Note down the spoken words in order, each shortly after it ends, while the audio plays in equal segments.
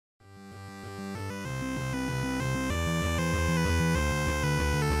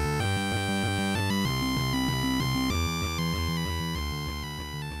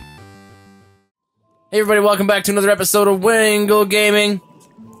Hey everybody, welcome back to another episode of Wangle Gaming.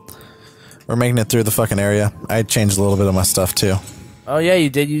 We're making it through the fucking area. I changed a little bit of my stuff too. Oh yeah, you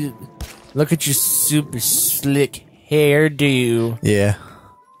did. You look at your super slick hairdo. Yeah.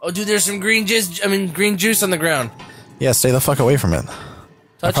 Oh dude, there's some green juice on the ground. Yeah, stay the fuck away from it.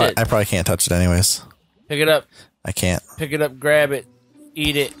 Touch it. I probably can't touch it anyways. Pick it up. I can't. Pick it up, grab it,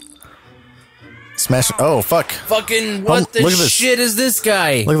 eat it. Smash it. Oh, fuck. Fucking what the shit is this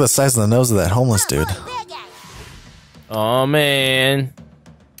guy? Look at the size of the nose of that homeless dude. Oh man.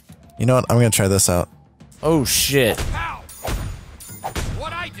 You know what? I'm gonna try this out. Oh shit.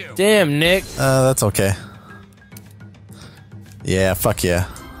 Damn, Nick. That's okay. Yeah, fuck yeah.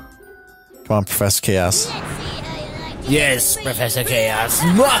 Come on, Professor Chaos. Yes, Professor Chaos.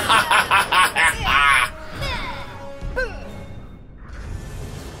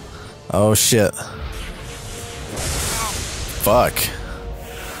 Oh shit. Fuck.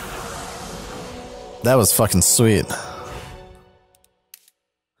 That was fucking sweet.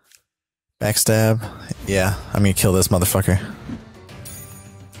 Backstab. Yeah, I'm gonna kill this motherfucker.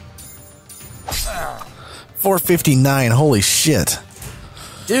 459, holy shit.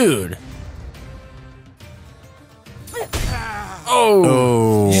 Dude.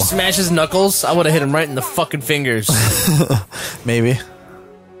 Oh. Did you smash his knuckles? I would have hit him right in the fucking fingers. Maybe.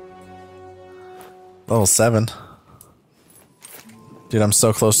 Level 7. Dude, I'm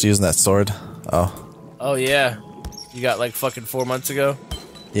so close to using that sword. Oh. Oh yeah. You got like fucking 4 months ago?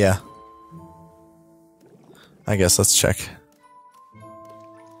 Yeah. I guess let's check.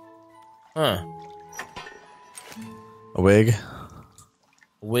 Huh. A wig.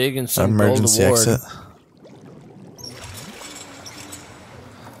 A wig and some emergency gold award. exit.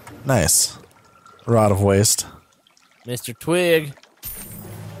 Nice. Rod of waste. Mr. Twig.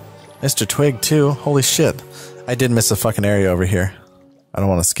 Mr. Twig too. Holy shit. I did miss a fucking area over here. I don't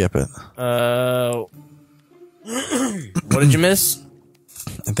want to skip it. What did you miss?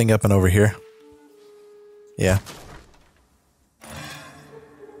 I think up and over here. Yeah.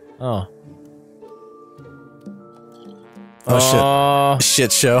 Oh. Oh shit.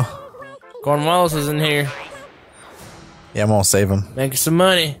 Shit show. Cornwallis is in here. Yeah, I'm gonna save him. Making some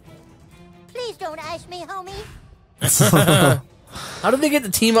money. Please don't ice me, homie. How did they get to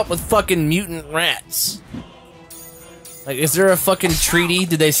team up with fucking mutant rats? Like, is there a fucking treaty?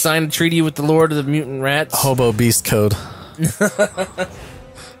 Did they sign a treaty with the Lord of the Mutant Rats? Hobo Beast Code.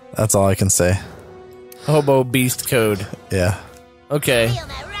 That's all I can say. Hobo Beast Code. Yeah. Okay.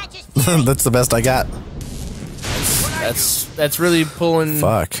 That's the best I got. That's really pulling.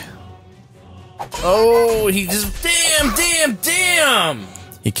 Fuck. Oh, he just damn!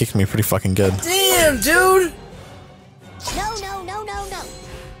 He kicked me pretty fucking good. Damn, dude. No.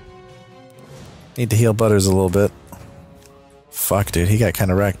 Need to heal Butters a little bit. Fuck, dude, he got kind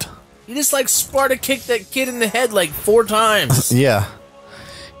of wrecked. He just like Sparta kicked that kid in the head like 4 times. Yeah.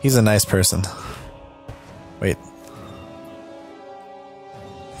 He's a nice person. Wait.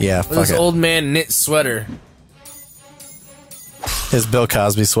 Yeah, With fuck this it. old man knit sweater. His Bill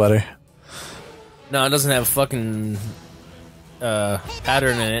Cosby sweater. No, it doesn't have a fucking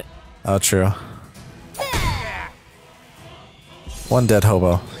pattern in it. Oh, true. One dead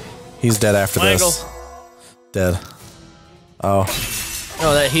hobo. He's dead after Wangle. this. Dead. Oh.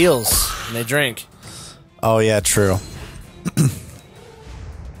 No, that heals and they drink. Oh, yeah, true.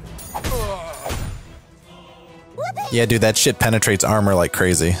 Yeah, dude, that shit penetrates armor like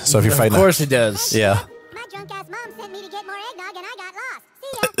crazy. So if you're fighting, Of course it does. yeah. My drunk ass mom sent me to get more eggnog and I got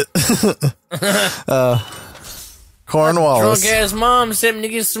lost. See ya. Cornwallis. Drunk ass mom sent me to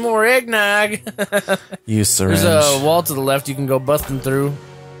get some more eggnog. You syringe. There's a wall to the left you can go busting through.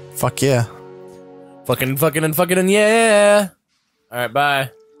 Fuck yeah. Fucking and yeah. Alright,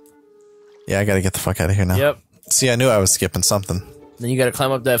 bye. Yeah, I gotta get the fuck out of here now. Yep. See, I knew I was skipping something. Then you gotta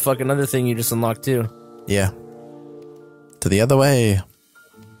climb up that fucking other thing you just unlocked too. Yeah. To the other way.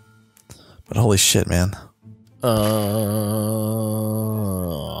 But holy shit, man.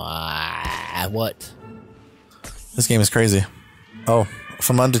 What? This game is crazy. Oh,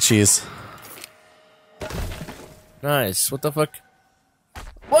 from under cheese. Nice. What the fuck?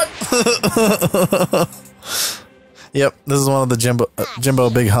 What? Yep, this is one of the Jimbo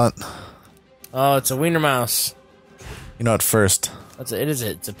Big Hunt. Oh, it's a wiener mouse. You know, at first. It's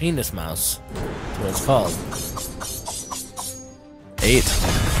a penis mouse. That's what it's called. 8.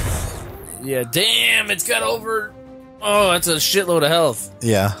 Yeah, damn, it's got over. Oh, that's a shitload of health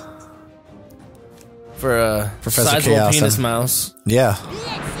Yeah. for a Professor sizable Chaos penis and- mouse. Yeah. Let's see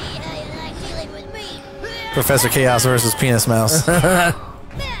how you like dealing with me. Professor Chaos versus Penis Mouse.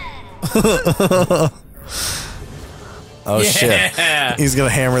 Oh shit. He's gonna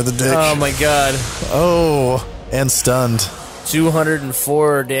hammer the dick. Oh my god. Oh, and stunned.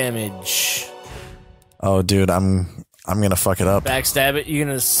 204 damage. Oh dude, I'm gonna fuck it up. Backstab it. You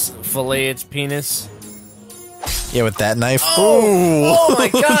gonna fillet its penis? Yeah, with that knife. Oh my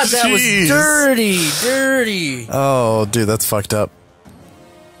god, that was dirty. Oh, dude, that's fucked up.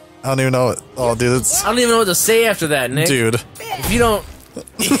 I don't even know what. Oh, dude, it's. I don't even know what to say after that, Nick. Dude. If you don't.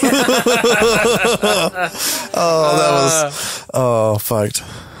 Oh, that was. Oh, fucked.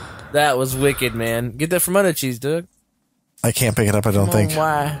 That was wicked, man. Get that from under cheese, Doug. I can't pick it up, I don't think.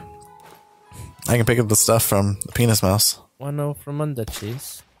 Why? I can pick up the stuff from the penis mouse. Why no from under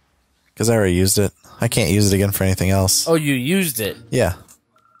cheese? Because I already used it. I can't use it again for anything else. Oh, you used it? Yeah.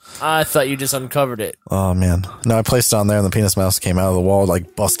 I thought you just uncovered it. Oh, man. No, I placed it on there and the penis mouse came out of the wall,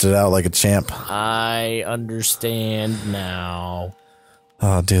 like, busted out like a champ. I understand now.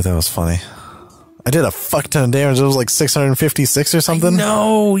 Oh, dude, that was funny. I did a fuck ton of damage. It was like 656 or something.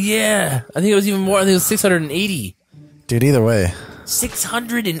 No, yeah. I think it was even more. I think it was 680. Dude, either way.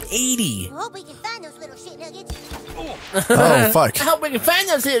 680. I hope we can find those little shit nuggets. Oh, fuck. I hope we can find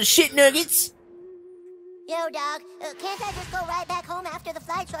those little shit nuggets. Yo, dog, can't I just go right back home after the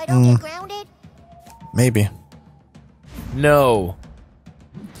flight so I don't get grounded? Maybe. No.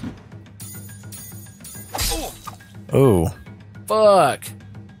 Ooh. Fuck.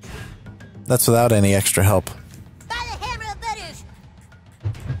 That's without any extra help. By the hammer of butters!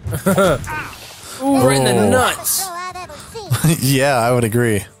 Ooh, right in the Oh. nuts. Throw I've ever seen. Yeah, I would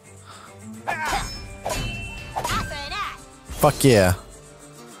agree. Eye for an eye. Fuck yeah.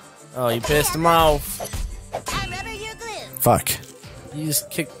 Oh, you pissed him off. I remember your glue. Fuck. You just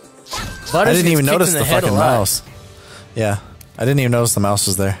kicked. I didn't even kicked notice in the head fucking a lot. mouse. Yeah. I didn't even notice the mouse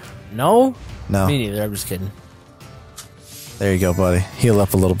was there. No? No. Me neither. I'm just kidding. There you go, buddy. Heal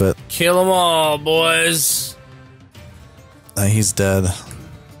up a little bit. Kill them all, boys. He's dead.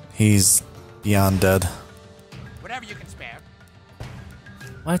 He's beyond dead. Whatever you can spare.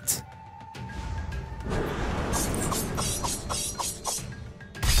 What?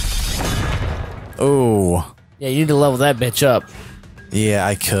 Oh. Yeah, you need to level that bitch up. Yeah,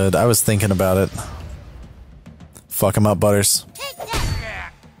 I could. I was thinking about it. Fuck him up, Butters. Take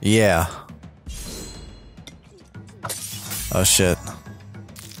that. Yeah. Oh, shit.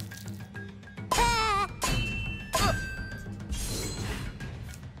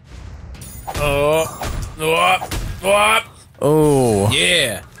 Oh.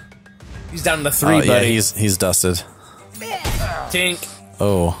 Yeah. He's down to 3, Oh, buddy. yeah, he's dusted. Tink.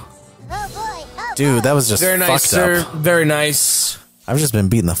 Oh. Oh boy. Oh Dude, that was just Very nice, fucked sir. up. Very nice. I've just been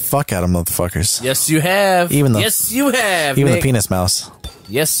beating the fuck out of motherfuckers. Yes, you have. Even the- yes, you have. Even Nick. the penis mouse.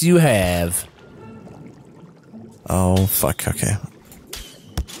 Yes, you have. Oh, fuck, okay.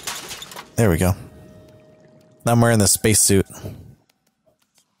 There we go. Now I'm wearing the spacesuit.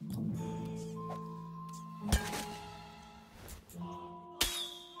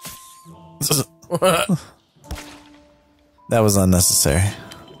 That was unnecessary.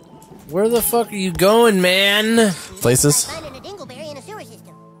 Where the fuck are you going, man? Places? Finding a dingleberry in a sewer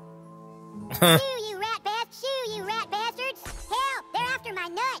system. Shoo, you rat bastards! Help! They're after my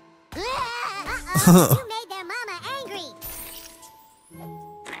nut! Uh-oh, you made their mama angry!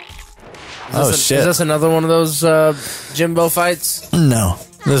 Oh, shit. Is this another one of those Jimbo fights? No.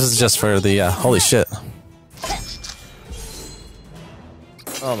 This is just for the, holy shit.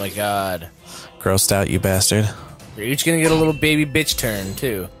 Oh my god. Grossed out, you bastard. You're each gonna get a little baby bitch turn,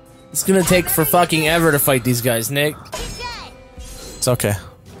 too. It's gonna take for fucking ever to fight these guys, Nick. It's okay.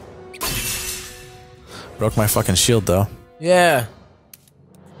 Broke my fucking shield, though. Yeah.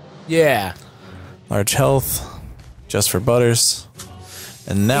 Yeah. Large health. Just for Butters.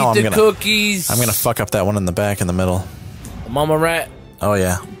 And now Eat the cookies. I'm gonna fuck up that one in the back in the middle. Mama rat. Oh,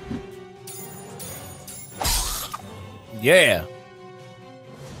 yeah. Yeah.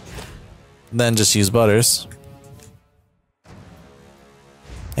 Then just use Butters.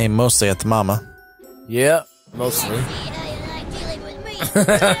 Aim mostly at the mama. Yeah. Mostly.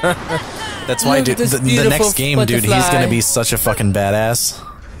 That's why, Look dude. at this The beautiful next game, dude, he's butterfly. gonna be such a fucking badass.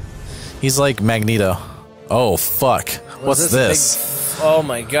 He's like Magneto. Oh, fuck. What's a this? big- oh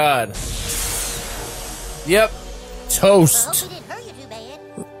my god. Yep. Toast. Hope we didn't hurt you too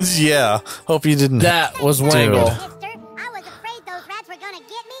bad. Yeah. Hope you didn't. That was Wangle. Mister, I was afraid those rats were gonna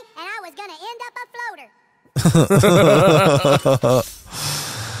get me, and I was gonna end up a floater.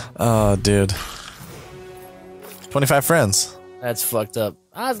 Oh, dude. 25 friends. That's fucked up.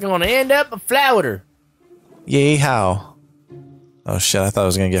 I was gonna end up a flounder. Yay, how? Oh, shit. I thought I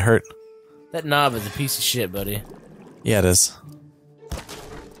was gonna get hurt. That knob is a piece of shit, buddy. Yeah, it is.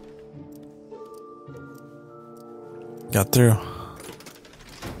 Got through.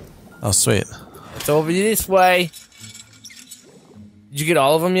 Oh, sweet. It's over this way. Did you get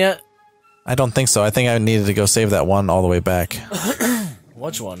all of them yet? I don't think so. I think I needed to go save that one all the way back.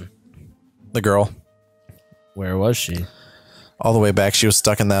 Which one? The girl. Where was she? All the way back. She was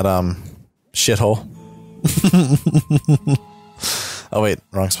stuck in that, shithole. Oh, wait.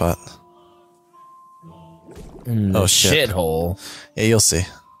 Wrong spot. Oh, shit. Shithole. Yeah, you'll see.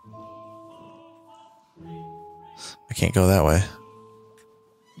 I can't go that way.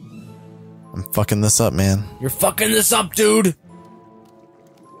 I'm fucking this up, man. You're fucking this up, dude!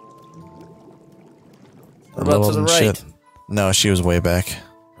 What about to the right? Shit. No, she was way back.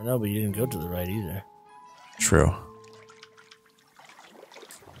 I know, but you didn't go to the right either. True.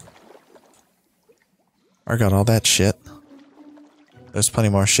 I got all that shit. There's plenty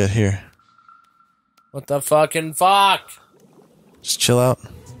more shit here. What the fucking fuck? Just chill out.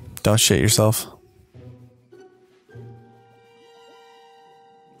 Don't shit yourself.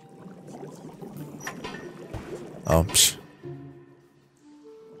 Oh, psh.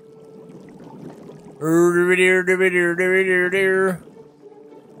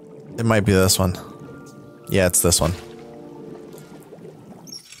 It might be this one. Yeah, it's this one.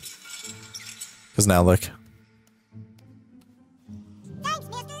 Because now look. Thanks,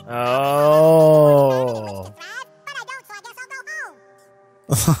 mister. Oh. But I don't, so I guess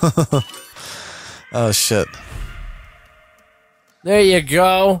I'll go home. Oh, shit. There you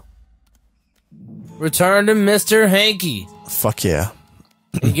go. Return to Mr. Hanky. Fuck yeah.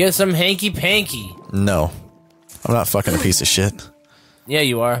 You get some hanky-panky. No. I'm not fucking a piece of shit. Yeah,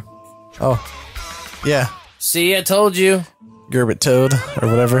 you are. Oh. Yeah. See, I told you. Gerbit Toad, or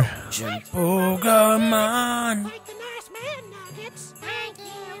whatever. Pokemon. Like the nice man, Nuggets. Thank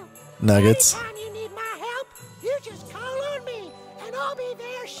you. Nuggets. Anytime you need my help, you just call on me, and I'll be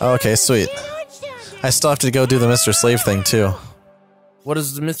there. Oh, okay, sweet. I still have to go do the Mr. Slave thing, too. What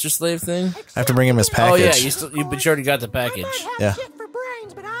is the Mr. Slave thing? I have to bring him his Oh package. yeah, but you already got the package. I might have Yeah. shit for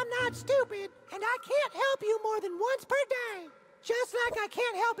brains, but I'm not stupid, and I can't help you more than once per day. Just like I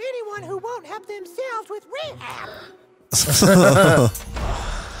can't help anyone who won't help themselves with rehab.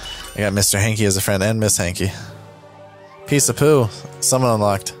 I got Mr. Hanky as a friend and Miss Hanky. Piece of poo. Summon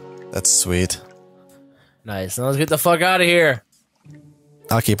unlocked. That's sweet. Nice. Now let's get the fuck out of here.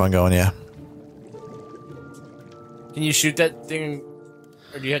 I'll keep on going, yeah. Can you shoot that thing,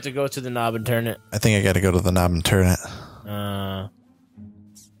 or do you have to go to the knob and turn it? I think I gotta go to the knob and turn it.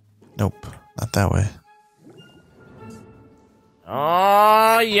 Nope. Not that way.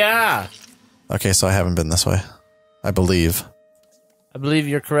 Oh yeah. Okay, so I haven't been this way. I believe. I believe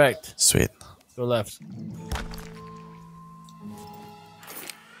you're correct. Sweet. Go left.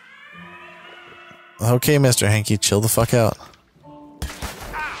 Okay, Mr. Hanky, chill the fuck out.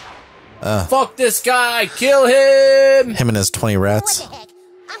 Fuck this guy! Kill him! Him and his 20 What rats. the heck?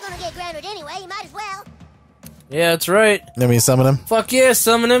 I'm gonna get grounded anyway. You might as well. Yeah, that's right. Let me summon him. Fuck yeah,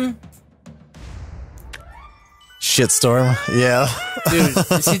 summon him. Shitstorm. Yeah. Dude,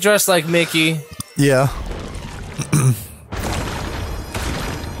 is he dressed like Mickey? Yeah.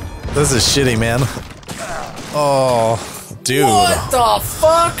 This is shitty, man. Oh, dude. What the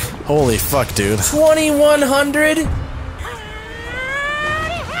fuck? Holy fuck, dude. 2100?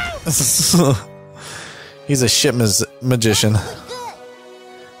 He's a shit magician. Good.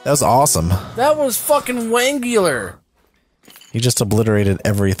 That was awesome. That was fucking wangular. He just obliterated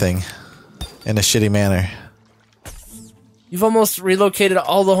everything in a shitty manner. You've almost relocated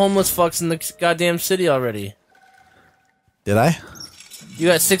all the homeless fucks in the goddamn city already. Did I? You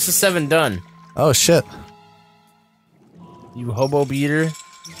got 6 or 7 done. Oh, shit. You hobo beater.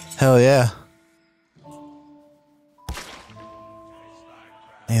 Hell yeah.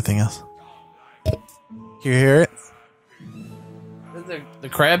 Anything else? You hear it? The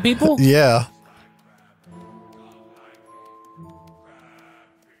crab people? Yeah.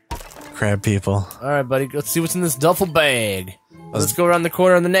 Crab people. Alright, buddy. Let's see what's in this duffel bag. Let's go around the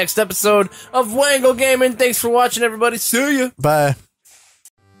corner on the next episode of Wangle Gaming. Thanks for watching, everybody. See ya. Bye.